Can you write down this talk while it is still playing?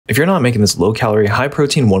If you're not making this low-calorie,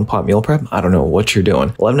 high-protein one-pot meal prep, I don't know what you're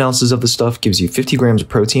doing. 11 ounces of the stuff gives you 50 grams of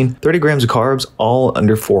protein, 30 grams of carbs, all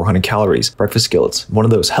under 400 calories. Breakfast skillets, one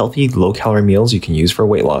of those healthy, low-calorie meals you can use for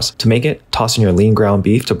weight loss. To make it, toss in your lean ground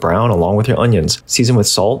beef to brown along with your onions. Season with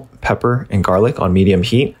salt, pepper, and garlic on medium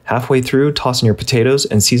heat. Halfway through, toss in your potatoes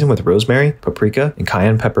and season with rosemary, paprika, and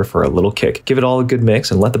cayenne pepper for a little kick. Give it all a good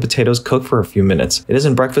mix and let the potatoes cook for a few minutes. It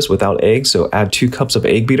isn't breakfast without eggs, so add 2 cups of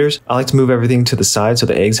egg beaters. I like to move everything to the side so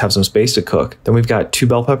the eggs have some space to cook. Then we've got 2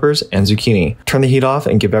 bell peppers and zucchini. Turn the heat off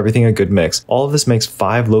and give everything a good mix. All of this makes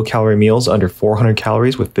 5 low-calorie meals under 400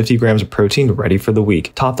 calories with 50 grams of protein ready for the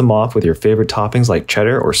week. Top them off with your favorite toppings like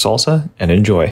cheddar or salsa and enjoy.